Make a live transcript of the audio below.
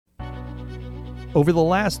Over the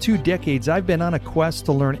last 2 decades, I've been on a quest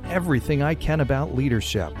to learn everything I can about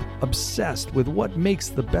leadership, obsessed with what makes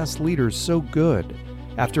the best leaders so good.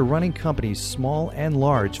 After running companies small and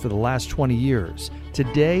large for the last 20 years,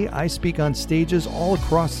 today I speak on stages all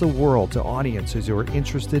across the world to audiences who are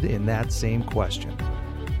interested in that same question.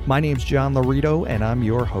 My name's John Laurito, and I'm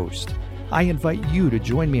your host. I invite you to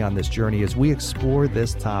join me on this journey as we explore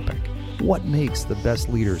this topic. What makes the best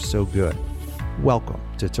leaders so good? Welcome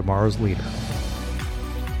to Tomorrow's Leader.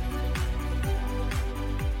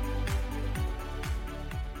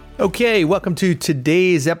 Okay, welcome to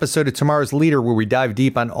today's episode of Tomorrow's Leader, where we dive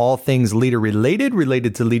deep on all things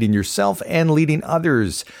leader-related to leading yourself and leading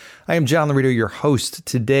others. I am John Laurito, your host,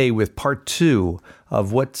 today with part 2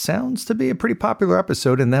 of what sounds to be a pretty popular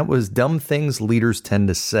episode, and that was Dumb Things Leaders Tend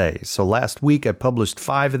to Say. So last week I published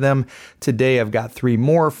 5 of them. Today I've got 3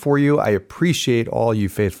 more for you. I appreciate all you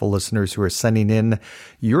faithful listeners who are sending in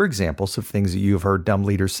your examples of things that you have heard dumb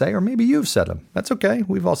leaders say, or maybe you've said them. That's okay.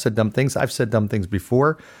 We've all said dumb things. I've said dumb things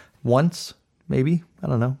before. Once, maybe. I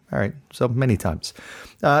don't know. All right. So many times.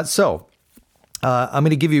 I'm going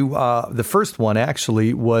to give you the first one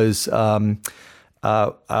actually was, and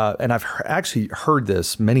I've actually heard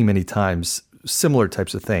this many, many times, similar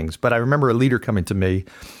types of things. But I remember a leader coming to me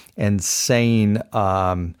and saying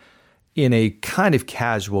in a kind of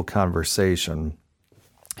casual conversation,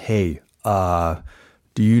 hey,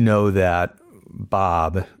 do you know that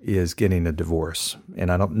Bob is getting a divorce?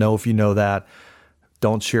 And I don't know if you know that.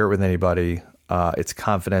 Don't share it with anybody. It's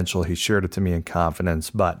confidential. He shared it to me in confidence,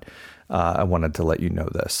 but I wanted to let you know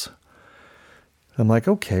this. I'm like,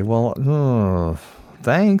 okay, well,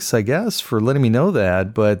 thanks, I guess, for letting me know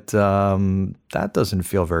that, but that doesn't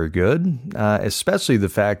feel very good, especially the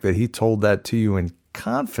fact that he told that to you in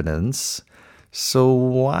confidence. So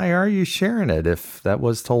why are you sharing it if that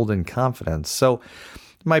was told in confidence? So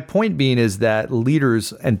my point being is that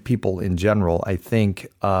leaders and people in general, I think,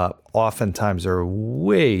 oftentimes are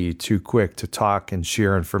way too quick to talk and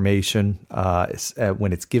share information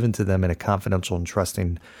when it's given to them in a confidential and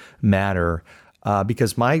trusting manner.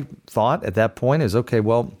 Because my thought at that point is, okay,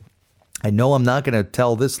 well, I know I'm not going to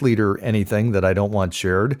tell this leader anything that I don't want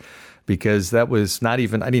shared, because that was not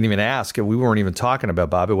even, I didn't even ask. We weren't even talking about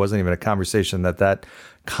Bob. It wasn't even a conversation that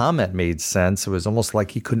comment made sense. It was almost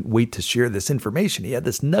like he couldn't wait to share this information. He had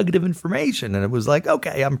this nugget of information, and it was like,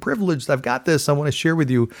 okay, I'm privileged. I've got this. I want to share with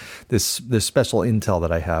you this special intel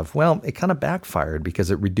that I have. Well, it kind of backfired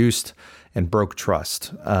because it reduced and broke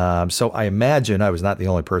trust. So I imagine I was not the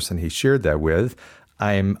only person he shared that with.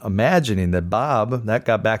 I'm imagining that Bob, that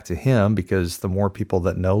got back to him, because the more people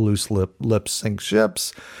that know, loose lips sink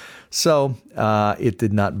ships. So it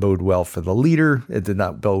did not bode well for the leader. It did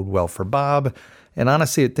not bode well for Bob. And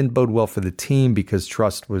honestly, it didn't bode well for the team because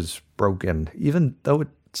trust was broken. Even though it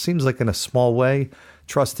seems like in a small way,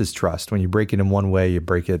 trust is trust. When you break it in one way, you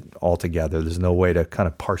break it altogether. There's no way to kind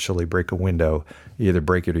of partially break a window. You either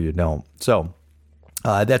break it or you don't. So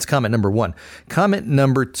that's comment number 1. Comment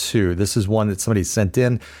number 2. This is one that somebody sent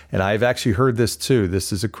in, and I've actually heard this too.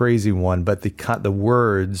 This is a crazy one, but the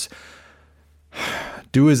words,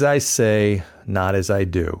 do as I say, not as I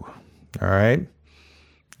do. All right?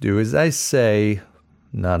 Do as I say,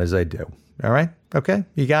 not as I do. All right? Okay?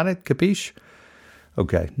 You got it? Capiche?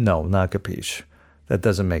 Okay. No, not capiche. That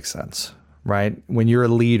doesn't make sense, right? When you're a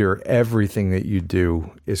leader, everything that you do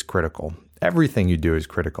is critical. Everything you do is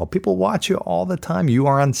critical. People watch you all the time. You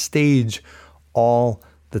are on stage all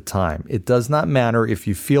the time. It does not matter if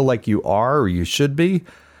you feel like you are or you should be.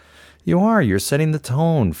 You are. You're setting the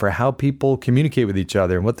tone for how people communicate with each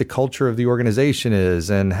other and what the culture of the organization is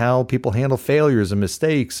and how people handle failures and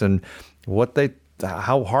mistakes and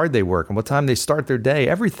how hard they work and what time they start their day,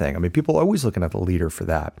 everything. I mean, people are always looking at the leader for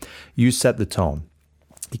that. You set the tone.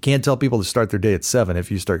 You can't tell people to start their day at 7 if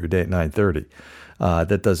you start your day at 9:30.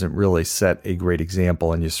 That doesn't really set a great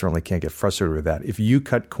example, and you certainly can't get frustrated with that. If you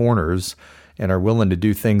cut corners and are willing to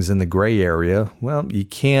do things in the gray area, well, you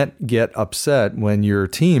can't get upset when your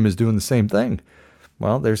team is doing the same thing.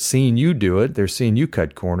 Well, they're seeing you do it. They're seeing you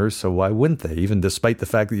cut corners, so why wouldn't they? Even despite the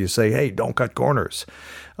fact that you say, hey, don't cut corners.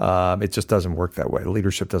 It just doesn't work that way.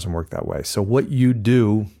 Leadership doesn't work that way. So what you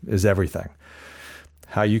do is everything.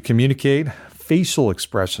 How you communicate, facial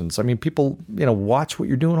expressions. I mean, people, watch what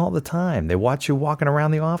you're doing all the time. They watch you walking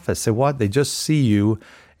around the office. They just see you,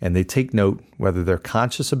 and they take note, whether they're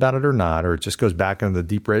conscious about it or not, or it just goes back into the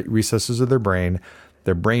deep recesses of their brain.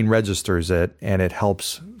 Their brain registers it, and it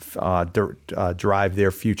helps drive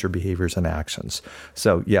their future behaviors and actions.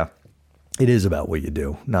 So, yeah, it is about what you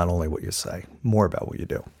do, not only what you say, more about what you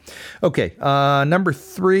do. Okay, number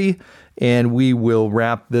 3 And we will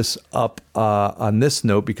wrap this up on this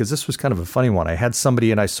note, because this was kind of a funny one. I had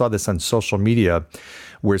somebody, and I saw this on social media,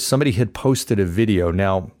 where somebody had posted a video.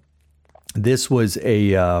 Now, this was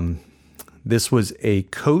a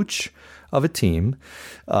coach of a team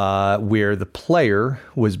where the player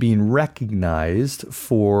was being recognized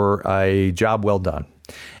for a job well done.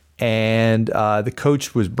 And the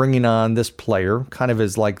coach was bringing on this player kind of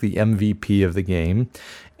as like the MVP of the game.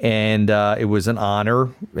 And it was an honor.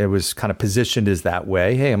 It was kind of positioned as that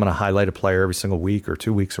way. Hey, I'm going to highlight a player every single week or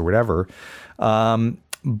 2 weeks or whatever.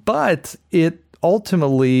 But it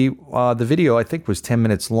ultimately, the video, I think, was 10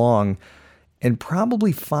 minutes long. And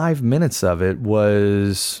probably 5 minutes of it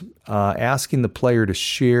was asking the player to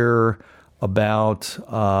share about,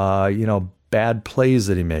 bad plays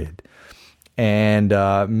that he made and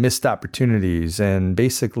missed opportunities and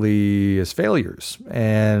basically his failures.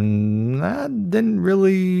 And that didn't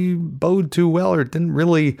really bode too well, or it didn't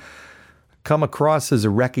really come across as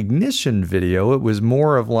a recognition video. It was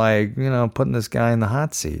more of like, putting this guy in the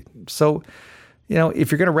hot seat. So,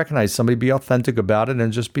 if you're going to recognize somebody, be authentic about it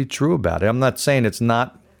and just be true about it. I'm not saying it's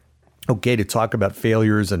not okay to talk about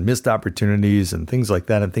failures and missed opportunities and things like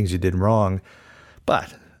that and things you did wrong,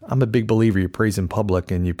 but I'm a big believer you praise in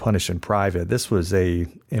public and you punish in private. This was a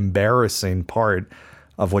embarrassing part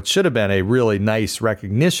of what should have been a really nice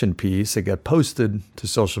recognition piece. It got posted to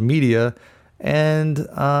social media, and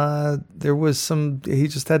there was he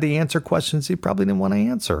just had to answer questions he probably didn't want to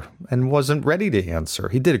answer and wasn't ready to answer.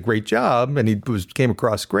 He did a great job and he came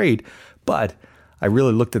across great, but I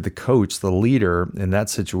really looked at the coach, the leader in that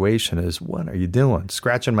situation, as, what are you doing?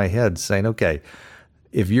 Scratching my head saying, okay,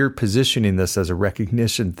 if you're positioning this as a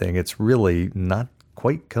recognition thing, it's really not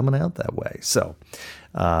quite coming out that way. So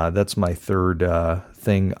that's my third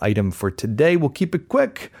item for today. We'll keep it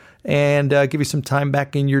quick and give you some time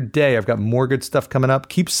back in your day. I've got more good stuff coming up.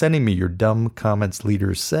 Keep sending me your dumb comments,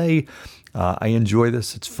 leaders say. I enjoy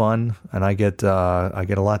this. It's fun, and I get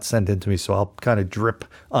a lot sent into me, so I'll kind of drip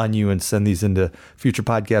on you and send these into future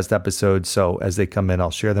podcast episodes. So as they come in,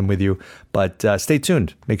 I'll share them with you. But stay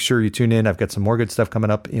tuned. Make sure you tune in. I've got some more good stuff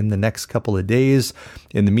coming up in the next couple of days.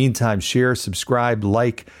 In the meantime, share, subscribe,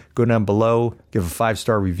 like, go down below, give a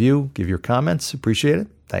 5-star review, give your comments. Appreciate it.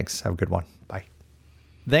 Thanks. Have a good one. Bye.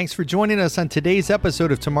 Thanks for joining us on today's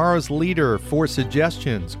episode of Tomorrow's Leader. For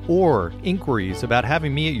suggestions or inquiries about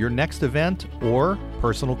having me at your next event or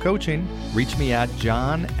personal coaching, reach me at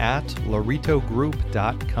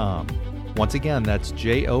john@lauritogroup.com. Once again, that's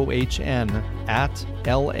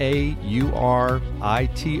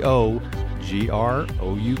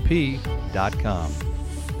JOHN@LAURITOGROUP.com.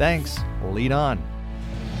 Thanks. Lead on.